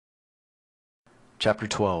Chapter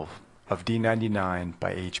 12 of D99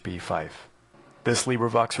 by H.B. Fyfe. This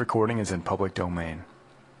LibriVox recording is in public domain.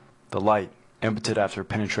 The light, impotent after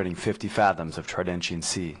penetrating 50 fathoms of Tridentian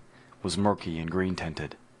sea, was murky and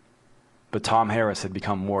green-tinted. But Tom Harris had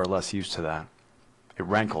become more or less used to that. It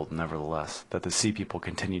rankled, nevertheless, that the sea people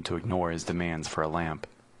continued to ignore his demands for a lamp.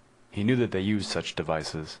 He knew that they used such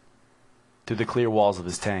devices. Through the clear walls of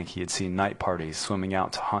his tank he had seen night parties swimming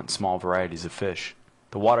out to hunt small varieties of fish.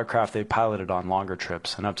 The watercraft they piloted on longer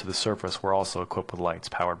trips and up to the surface were also equipped with lights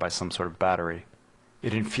powered by some sort of battery.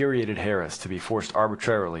 It infuriated Harris to be forced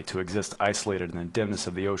arbitrarily to exist isolated in the dimness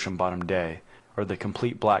of the ocean-bottom day or the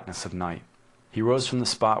complete blackness of night. He rose from the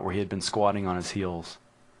spot where he had been squatting on his heels.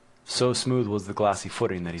 So smooth was the glassy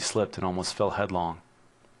footing that he slipped and almost fell headlong.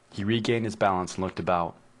 He regained his balance and looked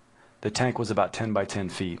about. The tank was about 10 by 10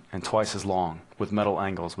 feet and twice as long, with metal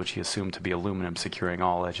angles which he assumed to be aluminum securing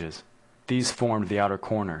all edges. These formed the outer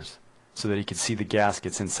corners, so that he could see the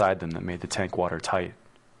gaskets inside them that made the tank watertight.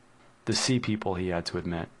 The sea people, he had to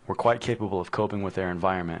admit, were quite capable of coping with their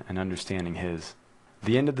environment and understanding his.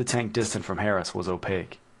 The end of the tank distant from Harris was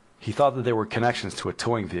opaque. He thought that there were connections to a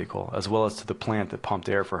towing vehicle, as well as to the plant that pumped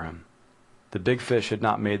air for him. The big fish had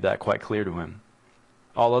not made that quite clear to him.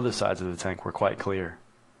 All other sides of the tank were quite clear.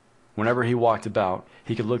 Whenever he walked about,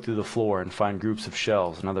 he could look through the floor and find groups of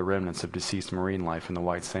shells and other remnants of deceased marine life in the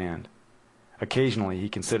white sand. Occasionally he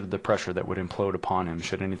considered the pressure that would implode upon him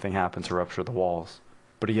should anything happen to rupture the walls,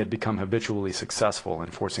 but he had become habitually successful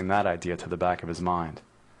in forcing that idea to the back of his mind.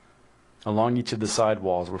 Along each of the side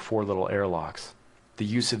walls were 4 little airlocks. The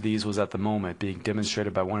use of these was at the moment being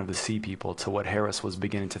demonstrated by one of the sea people to what Harris was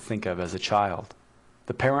beginning to think of as a child.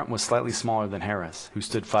 The parent was slightly smaller than Harris, who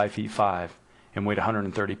stood 5 feet 5 and weighed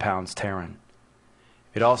 130 pounds Terran.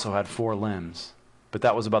 It also had 4 limbs, but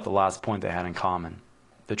that was about the last point they had in common.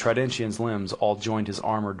 The Tridentian's limbs all joined his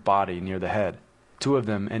armored body near the head. 2 of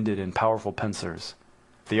them ended in powerful pincers.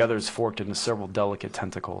 The others forked into several delicate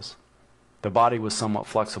tentacles. The body was somewhat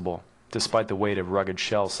flexible, despite the weight of rugged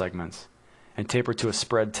shell segments, and tapered to a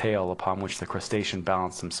spread tail upon which the crustacean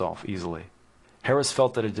balanced himself easily. Harris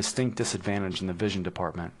felt at a distinct disadvantage in the vision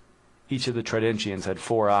department. Each of the Tridentians had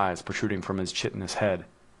 4 eyes protruding from his chitinous head.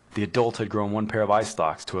 The adult had grown 1 pair of eye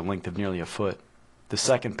stalks to a length of nearly a foot. The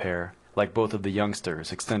second pair, like both of the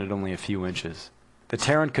youngsters, extended only a few inches. The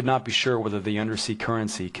Terran could not be sure whether the undersea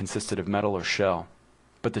currency consisted of metal or shell,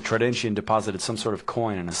 but the Tridentian deposited some sort of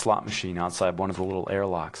coin in a slot machine outside one of the little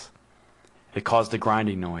airlocks. It caused a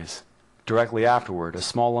grinding noise. Directly afterward, a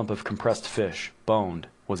small lump of compressed fish, boned,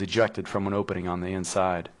 was ejected from an opening on the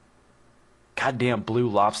inside. "Goddamn blue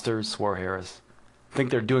lobsters," swore Harris. "Think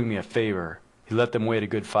they're doing me a favor." He let them wait a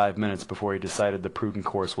good 5 minutes before he decided the prudent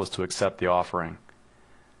course was to accept the offering.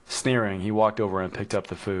 Sneering, he walked over and picked up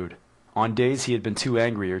the food. On days he had been too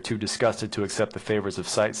angry or too disgusted to accept the favors of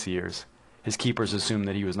sightseers, his keepers assumed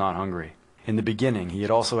that he was not hungry. In the beginning, he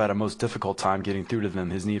had also had a most difficult time getting through to them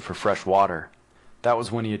his need for fresh water. That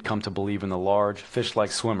was when he had come to believe in the large,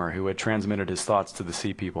 fish-like swimmer who had transmitted his thoughts to the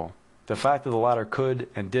sea people. The fact that the latter could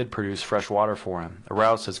and did produce fresh water for him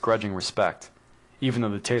aroused his grudging respect, even though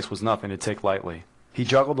the taste was nothing to take lightly. He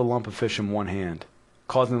juggled a lump of fish in one hand,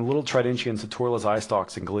 causing the little Tridentians to twirl his eye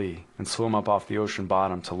stalks in glee and swim up off the ocean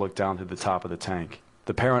bottom to look down through the top of the tank.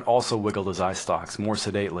 The parent also wiggled his eye stalks more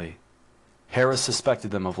sedately. Harris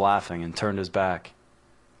suspected them of laughing and turned his back.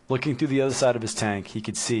 Looking through the other side of his tank, he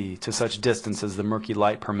could see, to such distance as the murky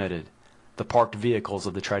light permitted, the parked vehicles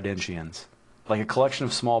of the Tridentians. Like a collection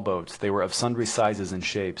of small boats, they were of sundry sizes and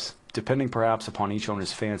shapes, depending perhaps upon each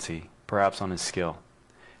owner's fancy, perhaps on his skill.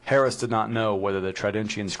 Harris did not know whether the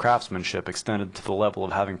Tridentians' craftsmanship extended to the level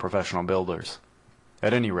of having professional builders.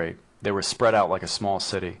 At any rate, they were spread out like a small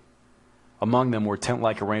city. Among them were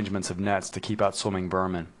tent-like arrangements of nets to keep out swimming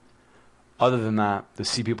vermin. Other than that, the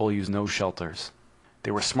sea people used no shelters. They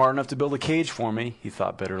were smart enough to build a cage for me, he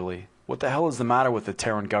thought bitterly. What the hell is the matter with the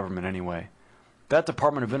Terran government anyway? That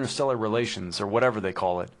Department of Interstellar Relations, or whatever they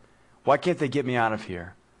call it. Why can't they get me out of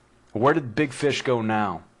here? Where did Big Fish go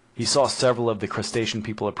now? He saw several of the crustacean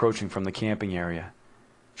people approaching from the camping area.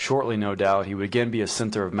 Shortly, no doubt, he would again be a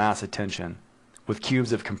center of mass attention, with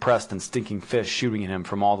cubes of compressed and stinking fish shooting at him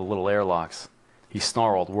from all the little airlocks. He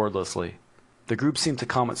snarled wordlessly. The group seemed to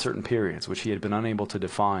come at certain periods, which he had been unable to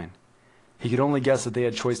define. He could only guess that they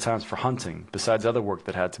had choice times for hunting, besides other work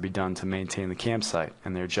that had to be done to maintain the campsite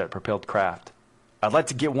and their jet-propelled craft. "I'd like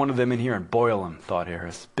to get one of them in here and boil him," thought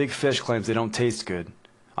Harris. "Big Fish claims they don't taste good.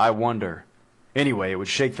 I wonder. Anyway, it would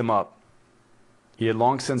shake them up." He had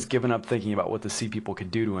long since given up thinking about what the sea people could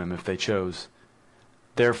do to him if they chose.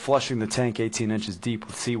 Their flushing the tank 18 inches deep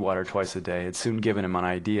with seawater twice a day had soon given him an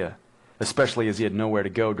idea, especially as he had nowhere to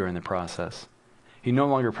go during the process. He no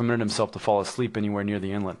longer permitted himself to fall asleep anywhere near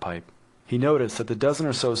the inlet pipe. He noticed that the dozen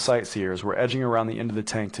or so sightseers were edging around the end of the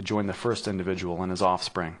tank to join the first individual and his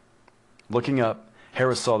offspring. Looking up,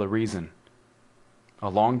 Harris saw the reason. A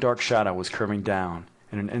long dark shadow was curving down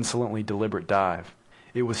in an insolently deliberate dive.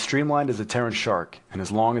 It was streamlined as a Terran shark and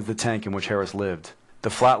as long as the tank in which Harris lived. The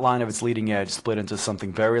flat line of its leading edge split into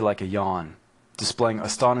something very like a yawn, displaying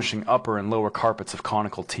astonishing upper and lower carpets of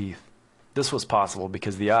conical teeth. This was possible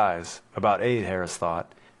because the eyes, about 8, Harris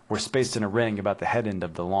thought, were spaced in a ring about the head end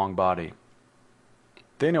of the long body.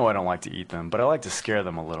 They know I don't like to eat them, but I like to scare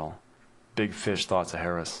them a little. Big Fish thought to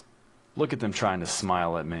Harris. Look at them trying to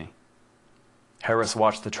smile at me. Harris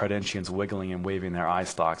watched the Tridentians wiggling and waving their eye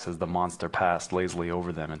stalks as the monster passed lazily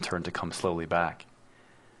over them and turned to come slowly back.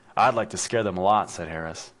 I'd like to scare them a lot, said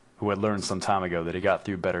Harris, who had learned some time ago that he got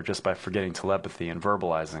through better just by forgetting telepathy and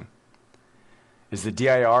verbalizing. Is the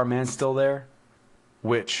DIR man still there?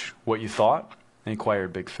 Which, what you thought?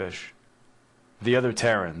 Inquired Big Fish. The other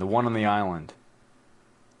Terran, the one on the island.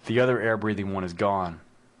 The other air-breathing one is gone.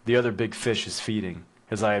 The other big fish is feeding,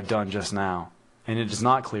 as I have done just now. And it is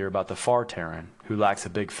not clear about the far Terran, who lacks a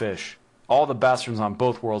big fish. All the bastards on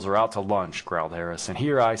both worlds are out to lunch, growled Harris, and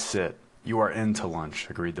here I sit. You are in to lunch,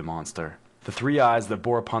 agreed the monster. The 3 eyes that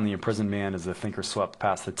bore upon the imprisoned man as the thinker swept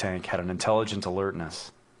past the tank had an intelligent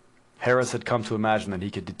alertness. Harris had come to imagine that he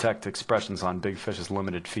could detect expressions on Big Fish's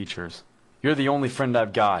limited features. You're the only friend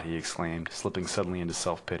I've got, he exclaimed, slipping suddenly into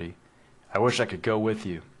self-pity. I wish I could go with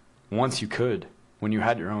you. Once you could, when you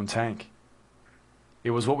had your own tank.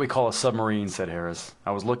 It was what we call a submarine, said Harris.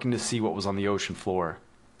 I was looking to see what was on the ocean floor.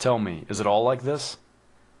 Tell me, is it all like this?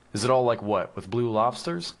 Is it all like what, with blue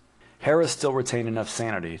lobsters? Harris still retained enough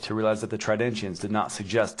sanity to realize that the Tridentians did not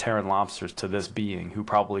suggest Terran lobsters to this being who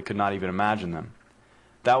probably could not even imagine them.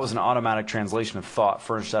 That was an automatic translation of thought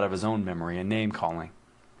furnished out of his own memory and name-calling.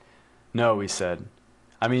 No, he said.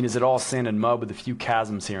 I mean, is it all sand and mud with a few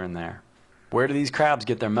chasms here and there? Where do these crabs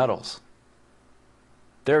get their metals?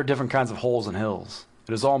 There are different kinds of holes and hills.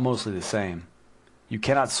 It is all mostly the same. You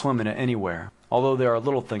cannot swim in it anywhere, although there are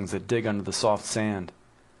little things that dig under the soft sand.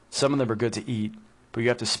 Some of them are good to eat, but you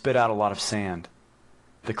have to spit out a lot of sand.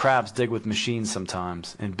 The crabs dig with machines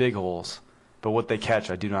sometimes, in big holes, but what they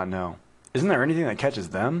catch I do not know. Isn't there anything that catches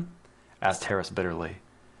them? Asked Harris bitterly.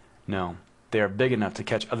 No, they are big enough to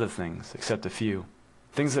catch other things, except a few.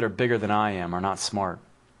 Things that are bigger than I am are not smart.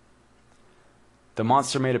 The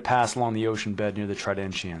monster made a pass along the ocean bed near the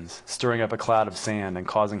Tridentians, stirring up a cloud of sand and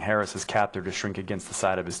causing Harris's captor to shrink against the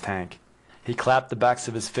side of his tank. He clapped the backs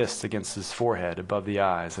of his fists against his forehead above the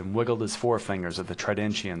eyes and wiggled his forefingers at the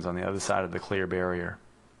Tridentians on the other side of the clear barrier.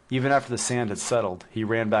 Even after the sand had settled, he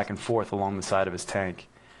ran back and forth along the side of his tank,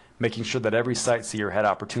 making sure that every sightseer had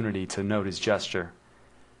opportunity to note his gesture.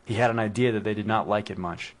 He had an idea that they did not like it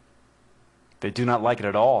much. They do not like it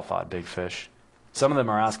at all, thought Big Fish. Some of them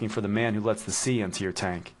are asking for the man who lets the sea into your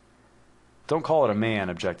tank. Don't call it a man,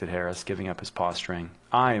 objected Harris, giving up his paw-string.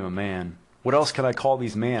 I am a man. What else can I call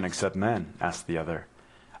these men except men? Asked the other.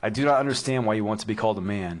 I do not understand why you want to be called a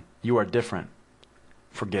man. You are different.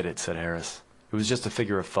 Forget it, said Harris. It was just a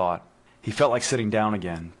figure of thought. He felt like sitting down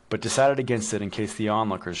again, but decided against it in case the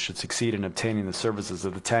onlookers should succeed in obtaining the services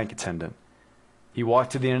of the tank attendant. He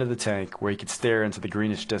walked to the end of the tank, where he could stare into the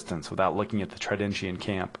greenish distance without looking at the Tridentian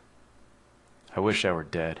camp. I wish I were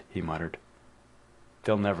dead, he muttered.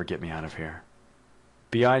 They'll never get me out of here.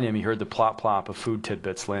 Behind him he heard the plop-plop of food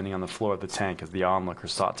tidbits landing on the floor of the tank as the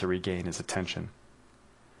onlookers sought to regain his attention.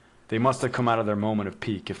 They must have come out of their moment of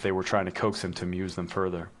pique if they were trying to coax him to amuse them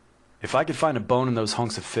further. If I could find a bone in those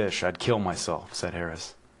hunks of fish, I'd kill myself, said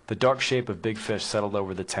Harris. The dark shape of Big Fish settled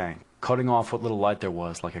over the tank, cutting off what little light there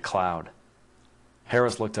was like a cloud.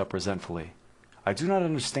 Harris looked up resentfully. I do not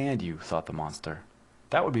understand you, thought the monster.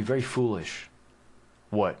 That would be very foolish.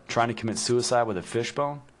 What, trying to commit suicide with a fish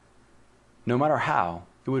bone? No matter how,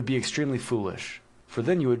 it would be extremely foolish, for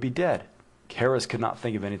then you would be dead. Harris could not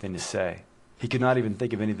think of anything to say. He could not even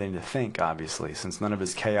think of anything to think, obviously, since none of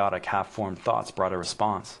his chaotic, half-formed thoughts brought a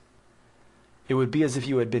response. It would be as if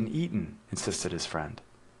you had been eaten, insisted his friend.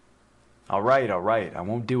 All right, I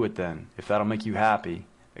won't do it then, if that'll make you happy,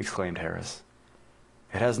 exclaimed Harris.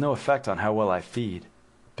 It has no effect on how well I feed,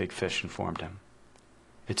 Big Fish informed him.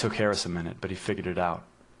 It took Harris a minute, but he figured it out.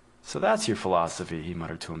 So that's your philosophy, he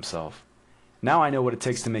muttered to himself. Now I know what it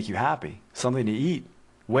takes to make you happy. Something to eat.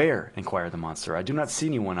 Where? Inquired the monster. I do not see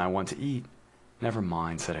anyone I want to eat. Never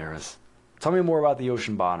mind, said Harris. Tell me more about the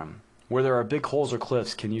ocean bottom. Where there are big holes or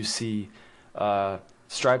cliffs, can you see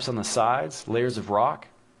stripes on the sides, layers of rock?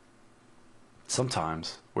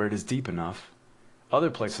 Sometimes, where it is deep enough. Other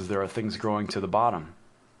places there are things growing to the bottom.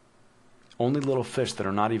 Only little fish that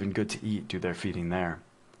are not even good to eat do their feeding there.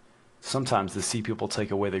 Sometimes the sea people take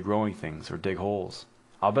away the growing things or dig holes.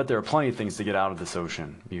 I'll bet there are plenty of things to get out of this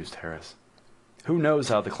ocean, mused Harris. Who knows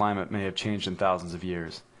how the climate may have changed in thousands of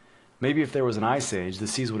years? Maybe if there was an ice age, the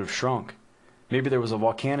seas would have shrunk. Maybe there was a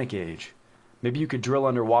volcanic age. Maybe you could drill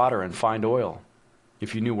underwater and find oil,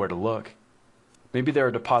 if you knew where to look. Maybe there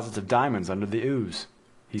are deposits of diamonds under the ooze.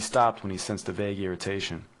 He stopped when he sensed a vague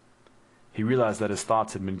irritation. He realized that his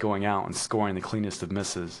thoughts had been going out and scoring the cleanest of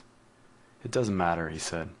misses. It doesn't matter, he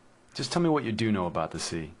said. Just tell me what you do know about the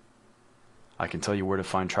sea. I can tell you where to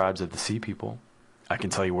find tribes of the sea people. I can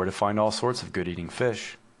tell you where to find all sorts of good-eating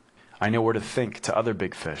fish. I know where to think to other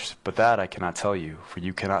big fish, but that I cannot tell you, for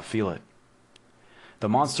you cannot feel it. The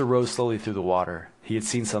monster rose slowly through the water. He had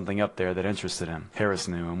seen something up there that interested him, Harris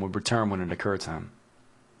knew, and would return when it occurred to him.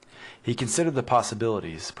 He considered the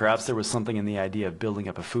possibilities. Perhaps there was something in the idea of building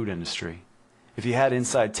up a food industry. If he had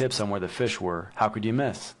inside tips on where the fish were, how could you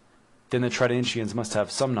miss? Then the Tridentians must have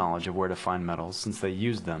some knowledge of where to find metals, since they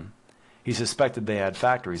used them. He suspected they had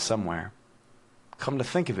factories somewhere. Come to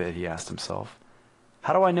think of it, he asked himself,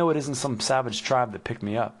 how do I know it isn't some savage tribe that picked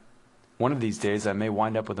me up? One of these days I may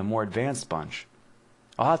wind up with a more advanced bunch.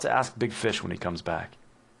 I'll have to ask Big Fish when he comes back.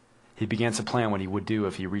 He began to plan what he would do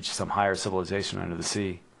if he reached some higher civilization under the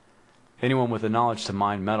sea. Anyone with the knowledge to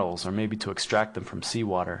mine metals, or maybe to extract them from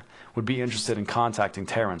seawater, would be interested in contacting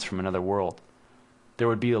Terrans from another world. There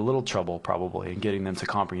would be a little trouble, probably, in getting them to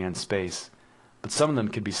comprehend space, but some of them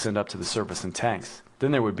could be sent up to the surface in tanks.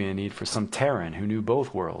 Then there would be a need for some Terran who knew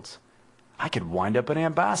both worlds. I could wind up an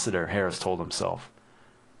ambassador, Harris told himself.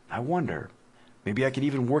 I wonder, maybe I could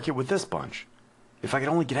even work it with this bunch. If I could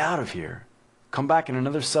only get out of here. Come back in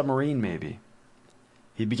another submarine, maybe.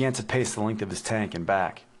 He began to pace the length of his tank and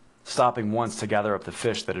back, stopping once to gather up the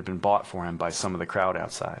fish that had been bought for him by some of the crowd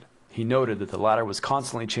outside. He noted that the latter was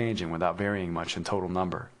constantly changing without varying much in total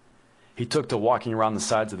number. He took to walking around the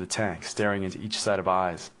sides of the tank, staring into each set of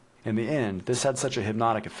eyes. In the end, this had such a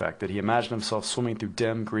hypnotic effect that he imagined himself swimming through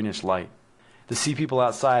dim, greenish light. The sea people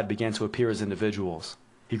outside began to appear as individuals.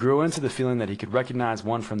 He grew into the feeling that he could recognize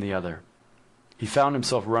one from the other. He found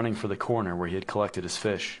himself running for the corner where he had collected his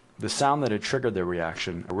fish. The sound that had triggered their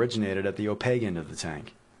reaction originated at the opaque end of the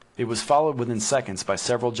tank. It was followed within seconds by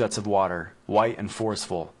several jets of water, white and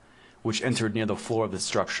forceful, which entered near the floor of the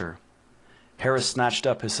structure. Harris snatched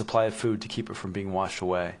up his supply of food to keep it from being washed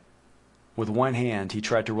away. With one hand, he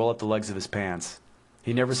tried to roll up the legs of his pants.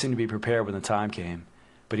 He never seemed to be prepared when the time came,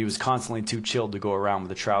 but he was constantly too chilled to go around with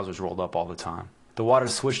the trousers rolled up all the time. The water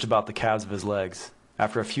swished about the calves of his legs.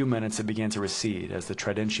 After a few minutes, it began to recede as the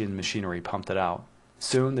Tridentian machinery pumped it out.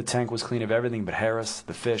 Soon, the tank was clean of everything but Harris,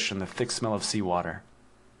 the fish, and the thick smell of seawater.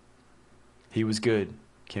 He was good,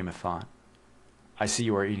 came a thought. I see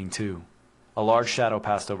you are eating too. A large shadow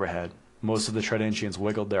passed overhead. Most of the Tridentians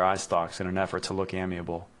wiggled their eye stalks in an effort to look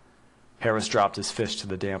amiable. Harris dropped his fish to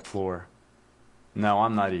the damp floor. No,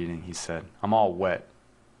 I'm not eating, he said. I'm all wet.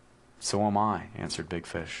 So am I, answered Big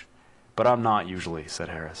Fish. But I'm not usually, said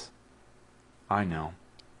Harris. I know.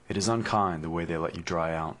 It is unkind the way they let you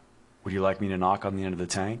dry out. Would you like me to knock on the end of the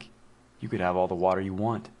tank? You could have all the water you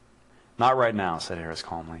want. Not right now, said Harris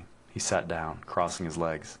calmly. He sat down, crossing his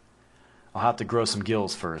legs. I'll have to grow some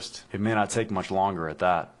gills first. It may not take much longer at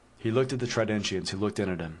that. He looked at the Tridentians who looked in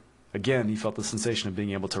at him. Again, he felt the sensation of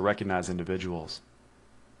being able to recognize individuals.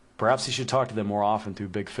 Perhaps he should talk to them more often through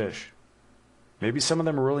Big Fish. Maybe some of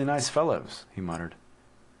them are really nice fellows, he muttered.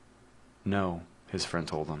 No, his friend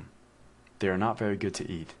told him. They are not very good to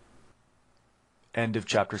eat. End of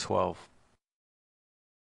chapter 12.